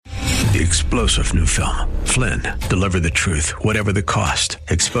The explosive new film, Flynn, deliver the truth, whatever the cost,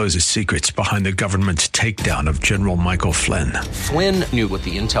 exposes secrets behind the government's takedown of General Michael Flynn. Flynn knew what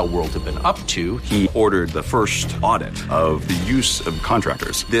the intel world had been up to. He ordered the first audit of the use of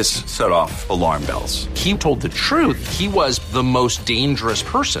contractors. This set off alarm bells. He told the truth. He was the most dangerous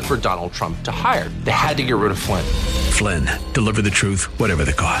person for Donald Trump to hire. They had to get rid of Flynn. Flynn, deliver the truth, whatever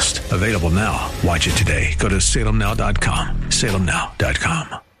the cost. Available now. Watch it today. Go to salemnow.com.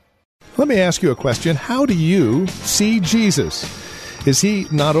 salemnow.com. Let me ask you a question. How do you see Jesus? Is he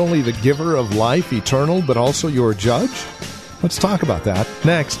not only the giver of life eternal, but also your judge? Let's talk about that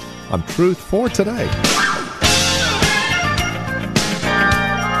next on Truth for Today.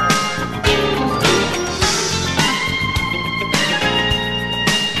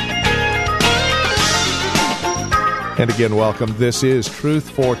 And again, welcome. This is Truth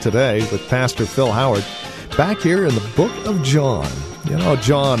for Today with Pastor Phil Howard, back here in the book of John. You know,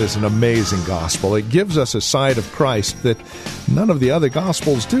 John is an amazing gospel. It gives us a side of Christ that none of the other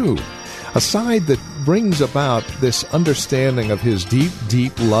gospels do. A side that brings about this understanding of his deep,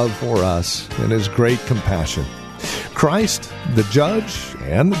 deep love for us and his great compassion. Christ, the judge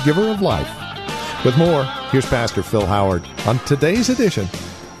and the giver of life. With more, here's Pastor Phil Howard on today's edition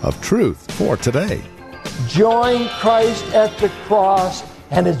of Truth for Today. Join Christ at the cross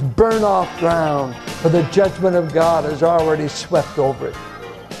and his burn-off ground, for the judgment of God has already swept over it.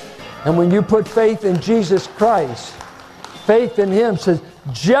 And when you put faith in Jesus Christ, faith in him says,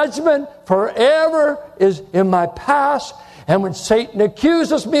 judgment forever is in my past. And when Satan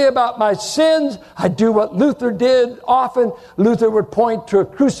accuses me about my sins, I do what Luther did often. Luther would point to a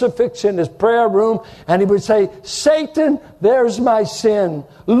crucifix in his prayer room, and he would say, Satan, there's my sin.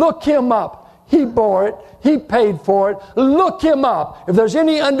 Look him up. He bore it. He paid for it. Look him up. If there's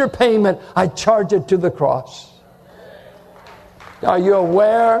any underpayment, I charge it to the cross. Are you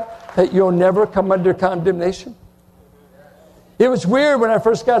aware that you'll never come under condemnation? It was weird when I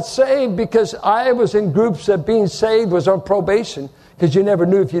first got saved because I was in groups that being saved was on probation because you never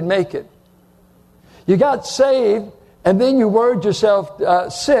knew if you'd make it. You got saved and then you worried yourself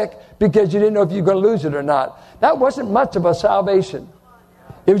sick because you didn't know if you were going to lose it or not. That wasn't much of a salvation.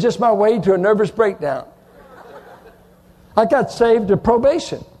 It was just my way to a nervous breakdown. I got saved to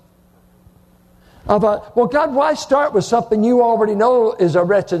probation. I thought, well, God, why start with something you already know is a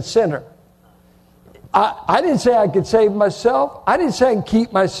wretched sinner? I didn't say I could save myself. I didn't say I can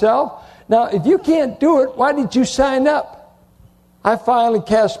keep myself. Now, if you can't do it, why did you sign up? I finally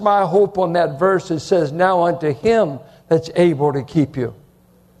cast my hope on that verse that says, now unto him that's able to keep you.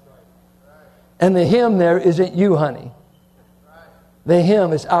 And the him there isn't you, honey. The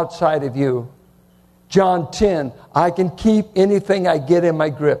him is outside of you. John 10, I can keep anything I get in my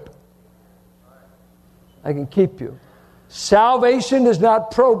grip. I can keep you. Salvation is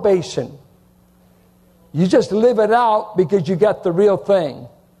not probation. You just live it out because you got the real thing.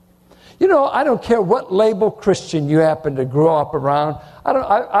 You know, I don't care what label Christian you happen to grow up around.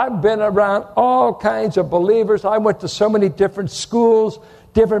 I've been around all kinds of believers. I went to so many different schools,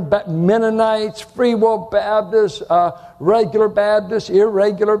 different Mennonites, Free Will Baptists, regular Baptists,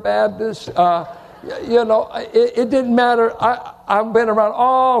 irregular Baptists. It didn't matter. I've been around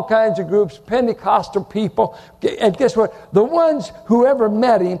all kinds of groups, Pentecostal people. And guess what? The ones who ever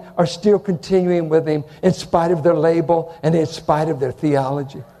met him are still continuing with him in spite of their label and in spite of their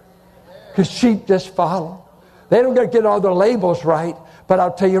theology. Because sheep just follow. They don't get all their labels right. But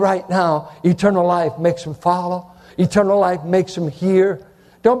I'll tell you right now, eternal life makes them follow. Eternal life makes them hear.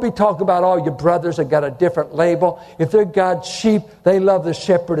 Don't be talking about all your brothers that got a different label. If they're God's sheep, they love the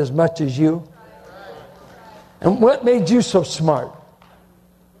shepherd as much as you. And what made you so smart?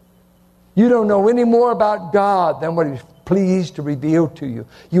 You don't know any more about God than what he's pleased to reveal to you.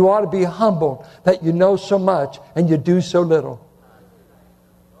 You ought to be humbled that you know so much and you do so little.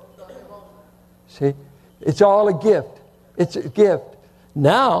 See, it's all a gift. It's a gift.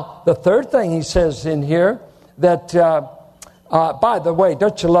 Now, the third thing he says in here, that, by the way,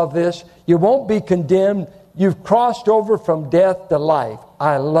 don't you love this? You won't be condemned. You've crossed over from death to life.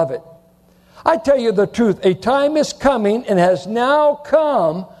 I love it. I tell you the truth, a time is coming and has now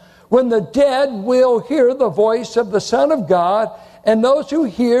come when the dead will hear the voice of the Son of God, and those who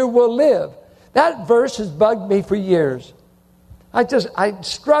hear will live. That verse has bugged me for years. I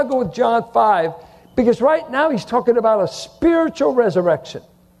struggle with John 5 because right now he's talking about a spiritual resurrection.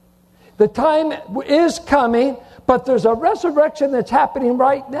 The time is coming, but there's a resurrection that's happening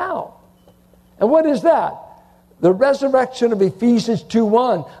right now. And what is that? The resurrection of Ephesians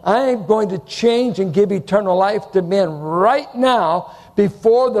 2:1. I am going to change and give eternal life to men right now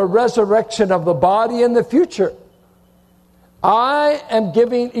before the resurrection of the body in the future. I am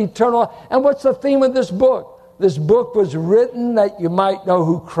giving eternal. And what's the theme of this book? This book was written that you might know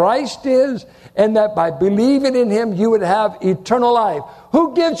who Christ is, and that by believing in him you would have eternal life.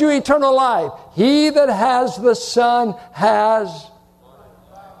 Who gives you eternal life? He that has the Son has.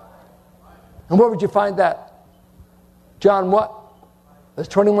 And where would you find that? John what? There's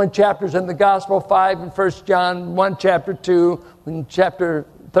 21 chapters in the Gospel, 5 in 1 John, 1 chapter 2, in chapter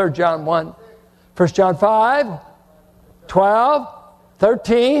 3 John 1. 1 John 5, 12,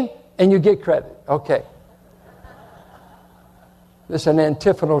 13, and you get credit. Okay. This is an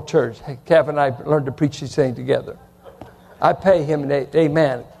antiphonal church. Hey, Kev and I learned to preach these things together. I pay him an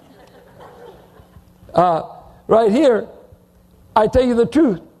amen. Right here, I tell you the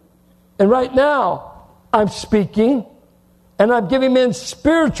truth. And right now, I'm speaking, and I'm giving men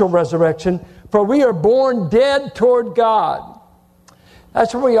spiritual resurrection, for we are born dead toward God.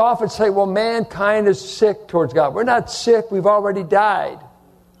 That's when we often say, well, mankind is sick towards God. We're not sick. We've already died.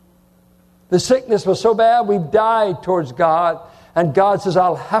 The sickness was so bad, we've died towards God. And God says,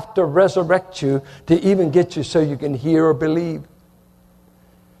 I'll have to resurrect you to even get you so you can hear or believe.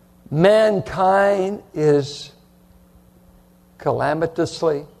 Mankind is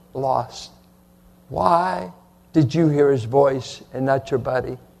calamitously lost. Why did you hear his voice and not your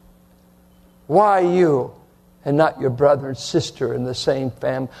buddy? Why you and not your brother and sister in the same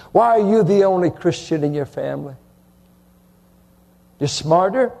family? Why are you the only Christian in your family? You're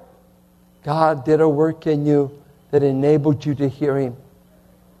smarter? God did a work in you that enabled you to hear him,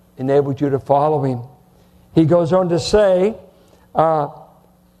 enabled you to follow him. He goes on to say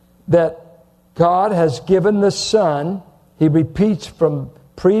that God has given the Son. He repeats from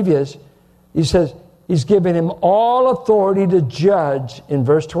previous. He says he's given him all authority to judge in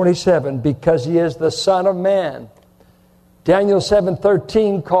verse 27 because he is the Son of Man. Daniel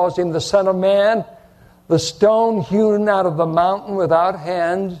 7:13 calls him the Son of Man, the stone hewn out of the mountain without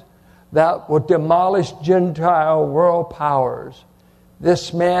hands, that will demolish Gentile world powers.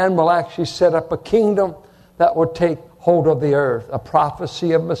 This man will actually set up a kingdom that will take hold of the earth, a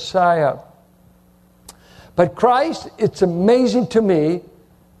prophecy of Messiah. But Christ, it's amazing to me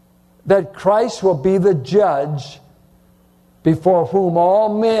that Christ will be the judge before whom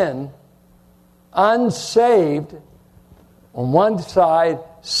all men, unsaved on one side,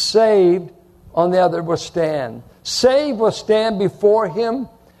 saved on the other, will stand. Saved will stand before him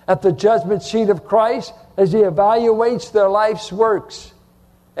at the judgment seat of Christ as he evaluates their life's works.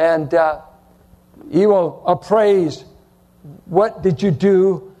 And he will appraise, what did you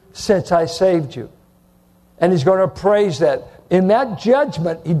do since I saved you? And he's going to appraise that. In that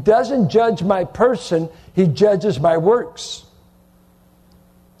judgment, he doesn't judge my person, he judges my works.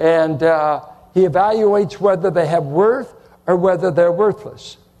 And he evaluates whether they have worth or whether they're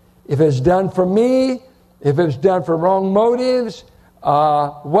worthless. If it's done for me, if it's done for wrong motives,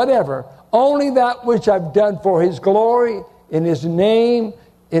 whatever. Only that which I've done for his glory, in his name,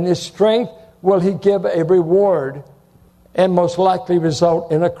 in his strength, will he give a reward and most likely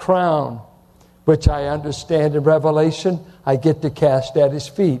result in a crown, which I understand in Revelation I get to cast at his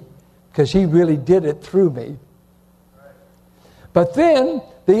feet because he really did it through me. But then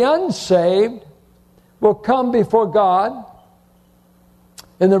the unsaved will come before God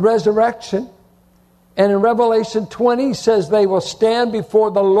in the resurrection. And in Revelation 20 says they will stand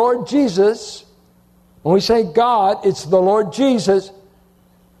before the Lord Jesus. When we say God, it's the Lord Jesus.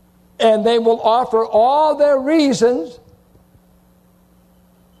 And they will offer all their reasons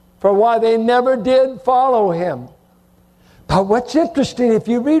for why they never did follow him. But what's interesting, if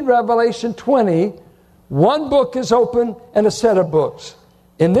you read Revelation 20, one book is open and a set of books.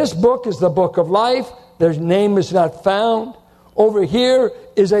 In this book is the book of life. Their name is not found. Over here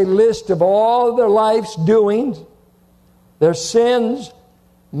is a list of all their life's doings, their sins,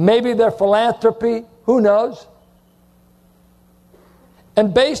 maybe their philanthropy, who knows?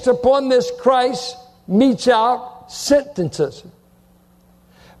 And based upon this, Christ metes out sentences.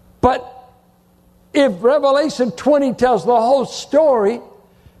 But if Revelation 20 tells the whole story,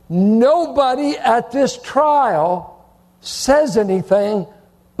 nobody at this trial says anything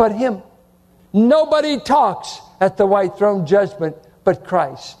but him. Nobody talks at the white throne judgment but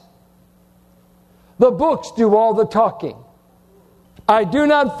Christ. The books do all the talking. I do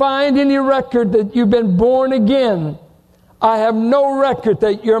not find any record that you've been born again. I have no record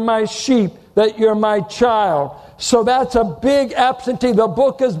that you're my sheep, that you're my child. So that's a big absentee. The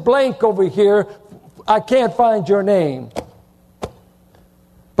book is blank over here. I can't find your name.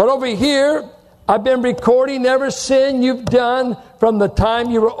 But over here, I've been recording every sin you've done from the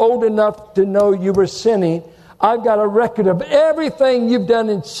time you were old enough to know you were sinning. I've got a record of everything you've done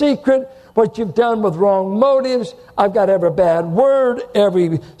in secret, what you've done with wrong motives. I've got every bad word,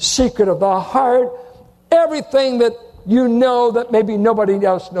 every secret of the heart, everything that you know that maybe nobody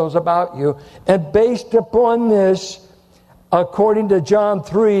else knows about you. And based upon this, according to John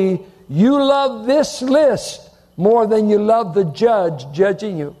 3, you love this list more than you love the judge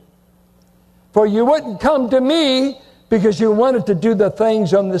judging you. For you wouldn't come to me because you wanted to do the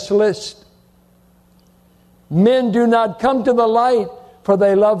things on this list. Men do not come to the light, for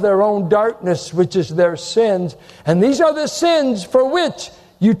they love their own darkness, which is their sins. And these are the sins for which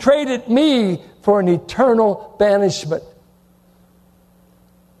you traded me for an eternal banishment.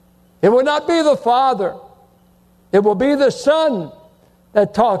 It will not be the father. It will be the son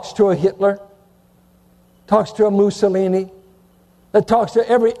that talks to a Hitler, talks to a Mussolini, that talks to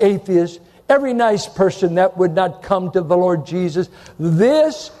every atheist, every nice person that would not come to the Lord Jesus.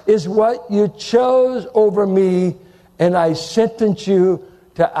 This is what you chose over me, and I sentence you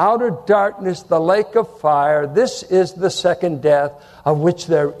to outer darkness, the lake of fire. This is the second death, of which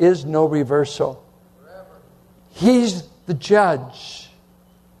there is no reversal. He's the judge.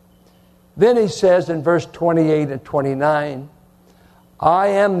 Then he says in verse 28 and 29, I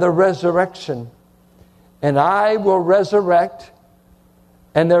am the resurrection, and I will resurrect.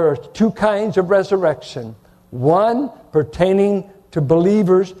 And there are two kinds of resurrection. One pertaining to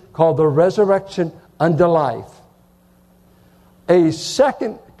believers called the resurrection unto life. A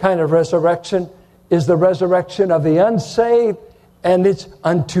second kind of resurrection is the resurrection of the unsaved, and it's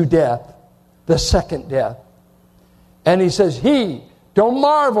unto death, the second death. And he says, don't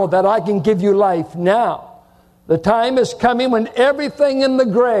marvel that I can give you life now. The time is coming when everything in the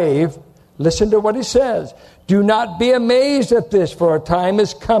grave, listen to what he says, do not be amazed at this, for a time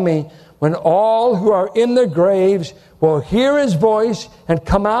is coming when all who are in their graves will hear his voice and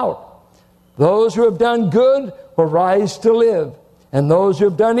come out. Those who have done good will rise to live, and those who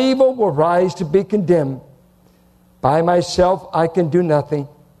have done evil will rise to be condemned. By myself I can do nothing.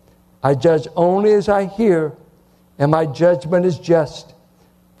 I judge only as I hear, and my judgment is just.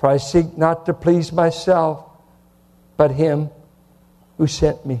 For I seek not to please myself, but him who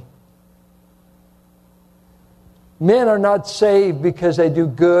sent me. Men are not saved because they do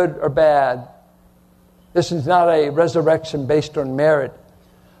good or bad. This is not a resurrection based on merit,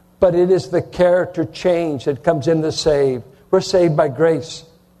 but it is the character change that comes in the saved. We're saved by grace.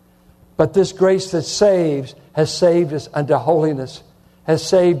 But this grace that saves has saved us unto holiness, has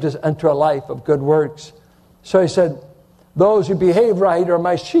saved us unto a life of good works. So he said, those who behave right are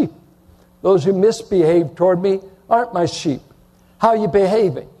my sheep. Those who misbehave toward me aren't my sheep. How are you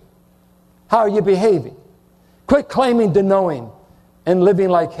behaving? How are you behaving? Quit claiming to know him and living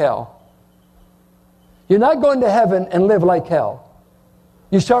like hell. You're not going to heaven and live like hell.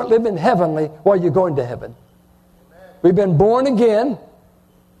 You start living heavenly while you're going to heaven. We've been born again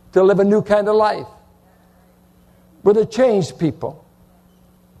to live a new kind of life. We're the changed people.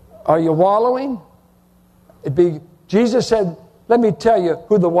 Are you wallowing? Jesus said, let me tell you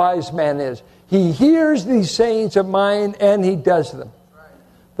who the wise man is. He hears these sayings of mine and he does them.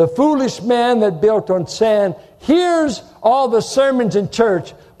 The foolish man that built on sand hears all the sermons in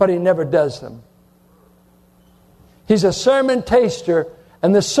church, but he never does them. He's a sermon taster,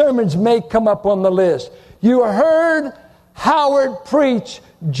 and the sermons may come up on the list. You heard Howard preach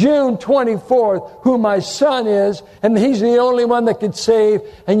June 24th, who my son is, and he's the only one that could save,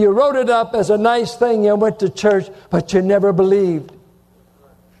 and you wrote it up as a nice thing. You went to church, but you never believed.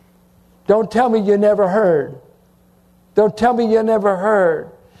 Don't tell me you never heard. Don't tell me you never heard.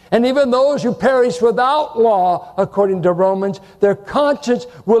 And even those who perish without law, according to Romans, their conscience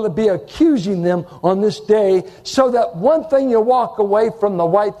will be accusing them on this day, so that one thing you walk away from the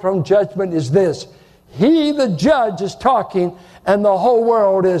white throne judgment is this. He, the judge, is talking, and the whole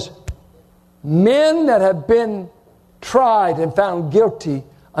world is men that have been tried and found guilty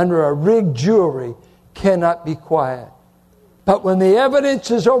under a rigged jury cannot be quiet. But when the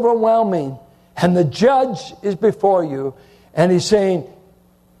evidence is overwhelming and the judge is before you and he's saying,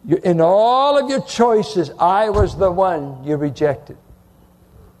 in all of your choices, I was the one you rejected.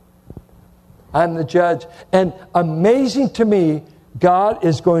 I'm the judge. And amazing to me, God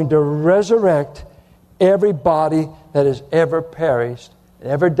is going to resurrect every body that has ever perished,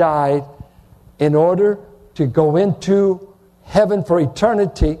 ever died, in order to go into heaven for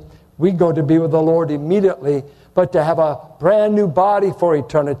eternity. We go to be with the Lord immediately, but to have a brand new body for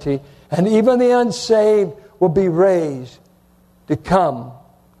eternity. And even the unsaved will be raised to come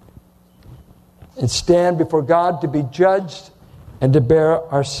and stand before God to be judged and to bear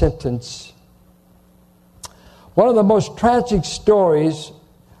our sentence. One of the most tragic stories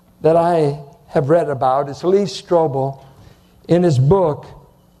that I have read about is Lee Strobel in his book,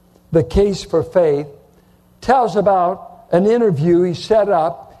 The Case for Faith, tells about an interview he set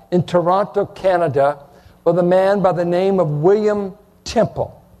up in Toronto, Canada, with a man by the name of William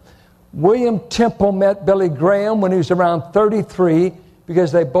Temple. William Temple met Billy Graham when he was around 33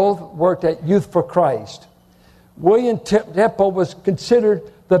 because they both worked at Youth for Christ. William Temple was considered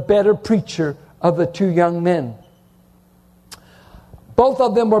the better preacher of the two young men. Both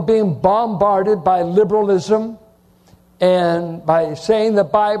of them were being bombarded by liberalism and by saying the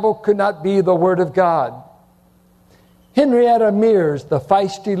Bible could not be the Word of God. Henrietta Mears, the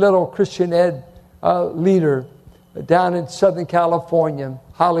feisty little Christian ed leader down in Southern California,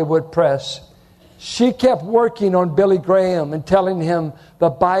 Hollywood Press, she kept working on Billy Graham and telling him the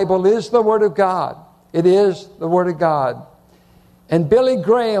Bible is the Word of God. It is the Word of God. And Billy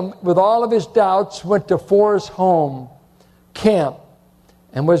Graham, with all of his doubts, went to Forest Home Camp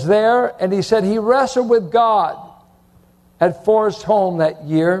and was there, and he said he wrestled with God at Forest Home that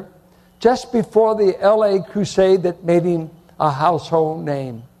year, just before the LA crusade that made him a household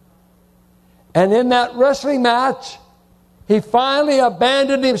name. And in that wrestling match, he finally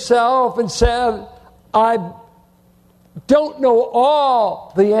abandoned himself and said, I don't know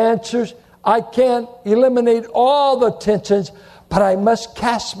all the answers. I can't eliminate all the tensions, but I must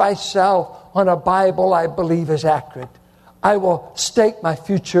cast myself on a Bible I believe is accurate. I will stake my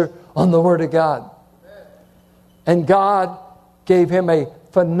future on the Word of God. And God gave him a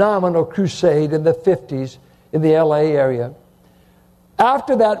phenomenal crusade in the 50s in the LA area.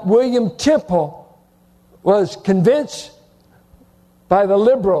 After that, William Temple was convinced by the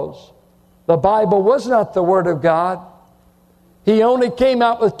liberals the Bible was not the Word of God. He only came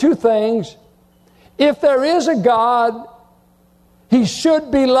out with two things. If there is a God, He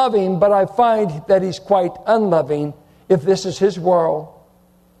should be loving, but I find that He's quite unloving if this is His world.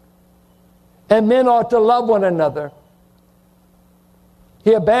 And men ought to love one another.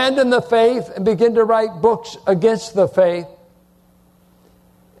 He abandoned the faith and began to write books against the faith.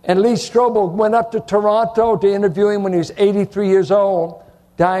 And Lee Strobel went up to Toronto to interview him when he was 83 years old,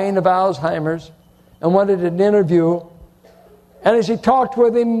 dying of Alzheimer's, and wanted an interview. And as he talked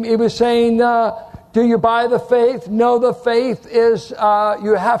with him, he was saying, do you buy the faith? No, the faith is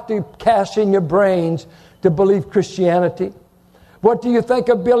you have to cast in your brains to believe Christianity. What do you think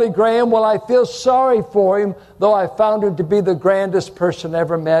of Billy Graham? Well, I feel sorry for him, though I found him to be the grandest person I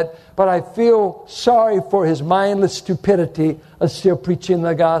ever met. But I feel sorry for his mindless stupidity of still preaching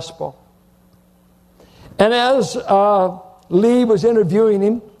the gospel. And as Lee was interviewing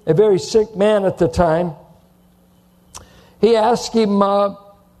him, a very sick man at the time, he asked him,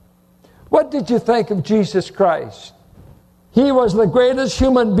 what did you think of Jesus Christ? He was the greatest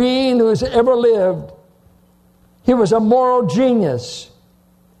human being who has ever lived. He was a moral genius.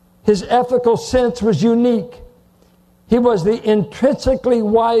 His ethical sense was unique. He was the intrinsically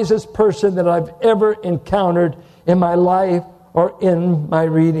wisest person that I've ever encountered in my life or in my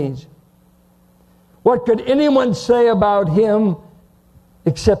readings. What could anyone say about him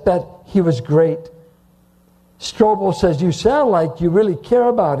except that he was great? Strobel says, you sound like you really care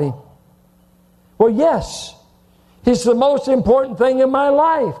about him. Well, yes. He's the most important thing in my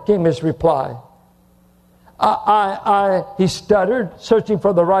life, came his reply. He stuttered, searching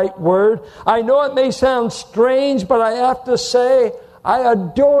for the right word. I know it may sound strange, but I have to say, I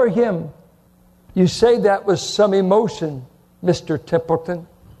adore him. You say that with some emotion, Mr. Templeton.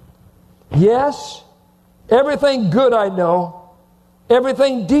 Yes, everything good I know,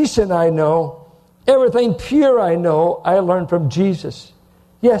 everything decent I know, everything pure I know, I learned from Jesus.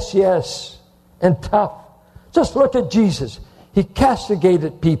 Yes, and tough. Just look at Jesus. He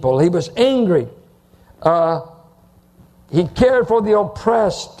castigated people. He was angry. He cared for the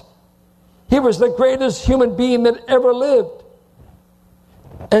oppressed. He was the greatest human being that ever lived.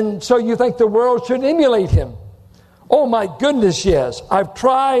 And so you think the world should emulate him. Oh my goodness, yes. I've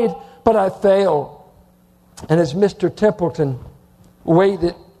tried, but I failed. And as Mr. Templeton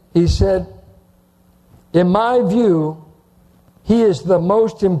waited, he said, in my view, he is the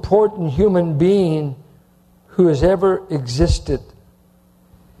most important human being who has ever existed.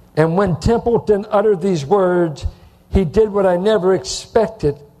 And when Templeton uttered these words, he did what I never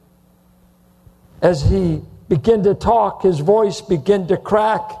expected. As he began to talk, his voice began to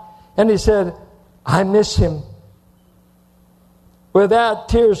crack, and he said, I miss him. With that,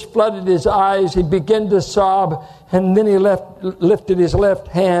 tears flooded his eyes. He began to sob, and then he lifted his left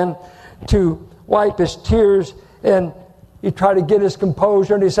hand to wipe his tears, and he tried to get his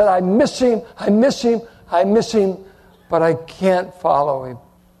composure, and he said, I miss him, but I can't follow him.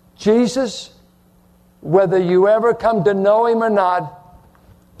 Jesus, whether you ever come to know him or not,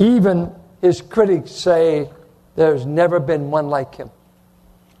 even his critics say there's never been one like him.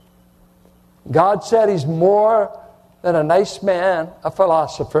 God said He's more than a nice man, a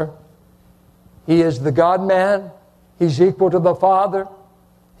philosopher. He is the God-man. He's equal to the Father.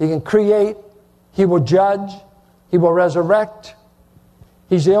 He can create. He will judge. He will resurrect.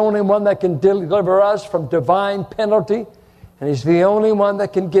 He's the only one that can deliver us from divine penalty. And He's the only one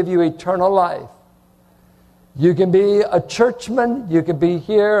that can give you eternal life. You can be a churchman. You can be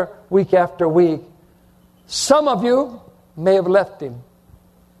here week after week. Some of you may have left Him.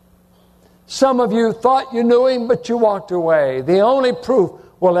 Some of you thought you knew Him, but you walked away. The only proof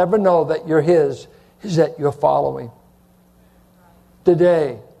we'll ever know that you're His is that you're following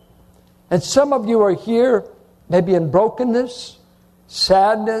today. And some of you are here maybe in brokenness,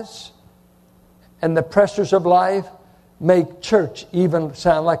 sadness, and the pressures of life make church even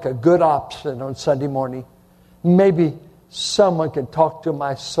sound like a good option on Sunday morning. Maybe someone can talk to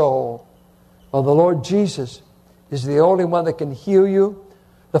my soul. Well, the Lord Jesus is the only one that can heal you.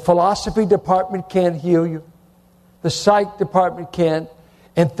 The philosophy department can't heal you. The psych department can't.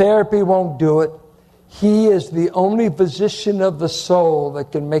 And therapy won't do it. He is the only physician of the soul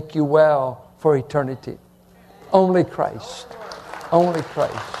that can make you well for eternity. Only Christ. Only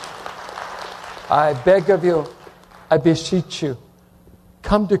Christ. I beg of you, I beseech you,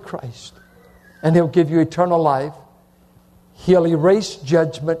 come to Christ, and He'll give you eternal life. He'll erase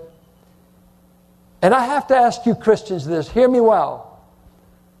judgment. And I have to ask you Christians this. Hear me well.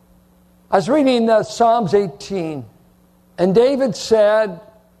 I was reading Psalms 18, and David said,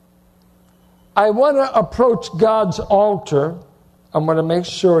 I want to approach God's altar. I'm going to make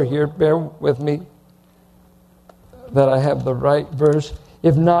sure here, bear with me, that I have the right verse.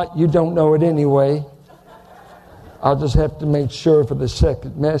 If not, you don't know it anyway. I'll just have to make sure for the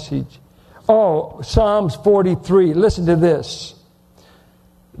second message. Oh, Psalms 43. Listen to this.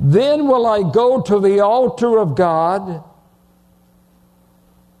 Then will I go to the altar of God.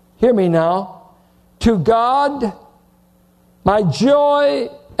 Hear me now. To God, my joy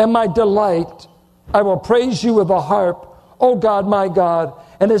and my delight, I will praise you with a harp. Oh God, my God.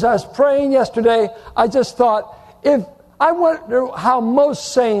 And as I was praying yesterday, I just thought, I wonder how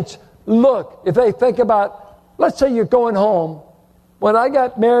most saints look if they think about, let's say you're going home. When I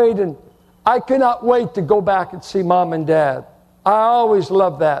got married, and I could not wait to go back and see Mom and Dad. I always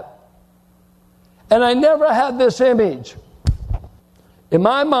loved that. And I never had this image. In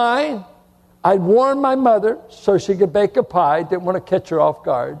my mind, I'd warn my mother so she could bake a pie. Didn't want to catch her off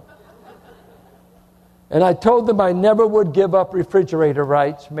guard. And I told them I never would give up refrigerator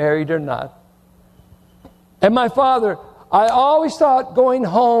rights, married or not. And my father, I always thought going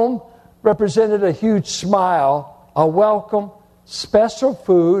home represented a huge smile, a welcome, special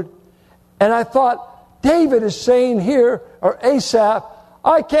food. And I thought, David is saying here, or Asaph,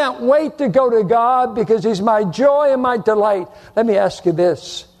 I can't wait to go to God because He's my joy and my delight. Let me ask you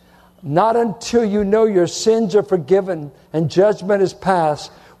this. Not until you know your sins are forgiven and judgment is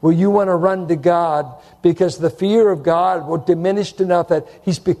passed will you want to run to God, because the fear of God will diminish enough that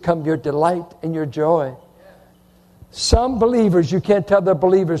He's become your delight and your joy. Some believers, you can't tell they're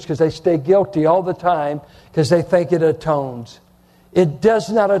believers because they stay guilty all the time because they think it atones. It does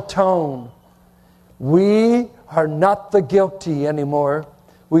not atone. We are not the guilty anymore.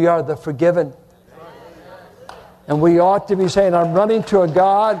 We are the forgiven. And we ought to be saying, I'm running to a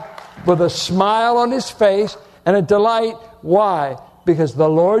God with a smile on His face and a delight. Why? Because the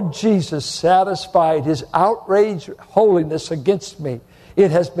Lord Jesus satisfied His outraged holiness against me.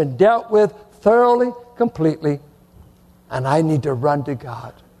 It has been dealt with thoroughly, completely. And I need to run to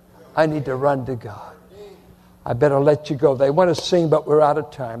God. I need to run to God. I better let you go. They want to sing, but we're out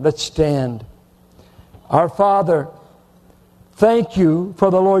of time. Let's stand. Our Father, thank you for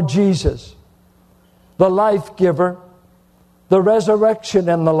the Lord Jesus, the life giver, the resurrection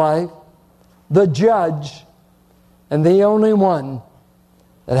and the life, the judge, and the only one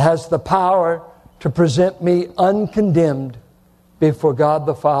that has the power to present me uncondemned before God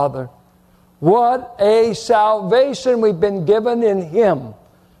the Father. What a salvation we've been given in Him.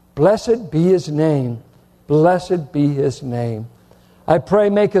 Blessed be His name. Blessed be His name. I pray,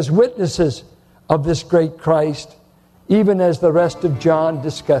 make us witnesses of this great Christ, even as the rest of John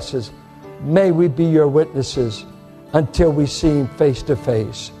discusses. May we be your witnesses until we see Him face to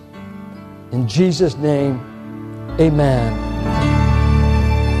face. In Jesus' name, amen.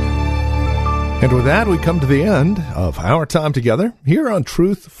 And with that, we come to the end of our time together here on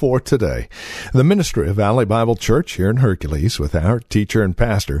Truth for Today, the ministry of Valley Bible Church here in Hercules with our teacher and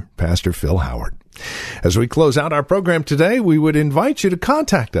pastor, Pastor Phil Howard. As we close out our program today, we would invite you to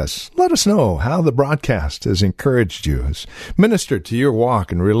contact us. Let us know how the broadcast has encouraged you, has ministered to your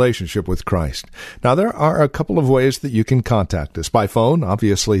walk and relationship with Christ. Now, there are a couple of ways that you can contact us. By phone,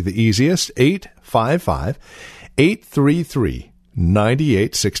 obviously the easiest,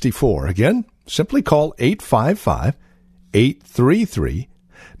 855-833-9864. Again, simply call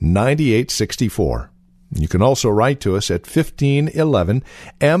 855-833-9864. You can also write to us at 1511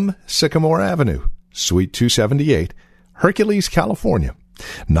 M. Sycamore Avenue, Suite 278, Hercules, California.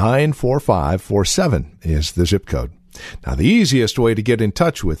 94547 is the zip code. Now, the easiest way to get in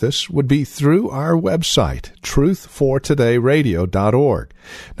touch with us would be through our website, truthfortodayradio.org.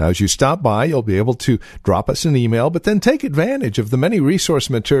 Now, as you stop by, you'll be able to drop us an email, but then take advantage of the many resource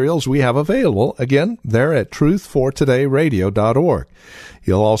materials we have available. Again, they're at truthfortodayradio.org.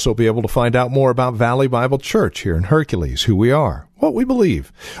 You'll also be able to find out more about Valley Bible Church here in Hercules, who we are, what we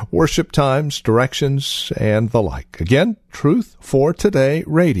believe, worship times, directions, and the like. Again,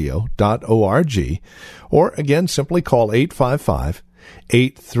 truthfortodayradio.org, or again, simply call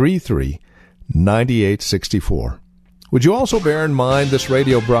 855-833-9864. Would you also bear in mind this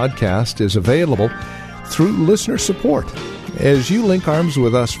radio broadcast is available through listener support? As you link arms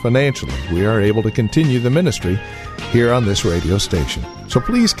with us financially, we are able to continue the ministry here on this radio station. So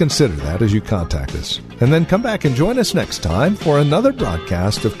please consider that as you contact us. And then come back and join us next time for another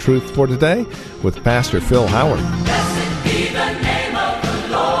broadcast of Truth for Today with Pastor Phil Howard. Blessed be the name of the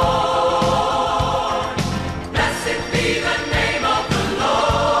Lord. Blessed be the name of the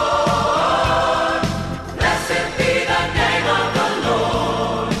Lord. Blessed be the name of the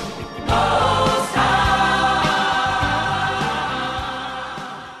Lord Most High.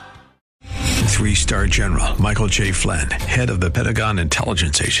 3-star General Michael J. Flynn, head of the Pentagon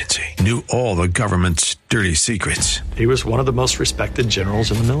Intelligence Agency, knew all the government's dirty secrets. He was one of the most respected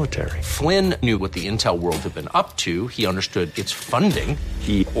generals in the military. Flynn knew what the intel world had been up to. He understood its funding.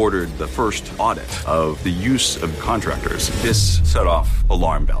 He ordered the first audit of the use of contractors. This set off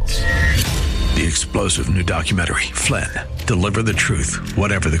alarm bells. The explosive new documentary, Flynn, Deliver the Truth,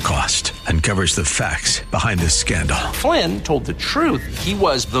 Whatever the Cost, uncovers the facts behind this scandal. Flynn told the truth. He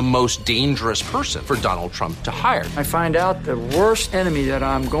was the most dangerous person for Donald Trump to hire. I find out the worst enemy that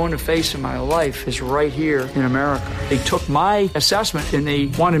I'm going to face in my life is right here in America. They took my assessment and they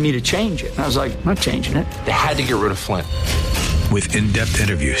wanted me to change it. And I was like, I'm not changing it. They had to get rid of Flynn. With in-depth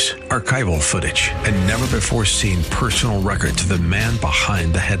interviews, archival footage, and never-before-seen personal records of the man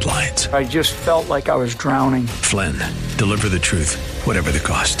behind the headlines. I just felt like I was drowning. Flynn, Deliver the Truth, Whatever the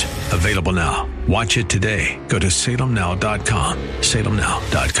Cost. Available now. Watch it today. Go to salemnow.com.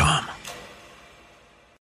 salemnow.com.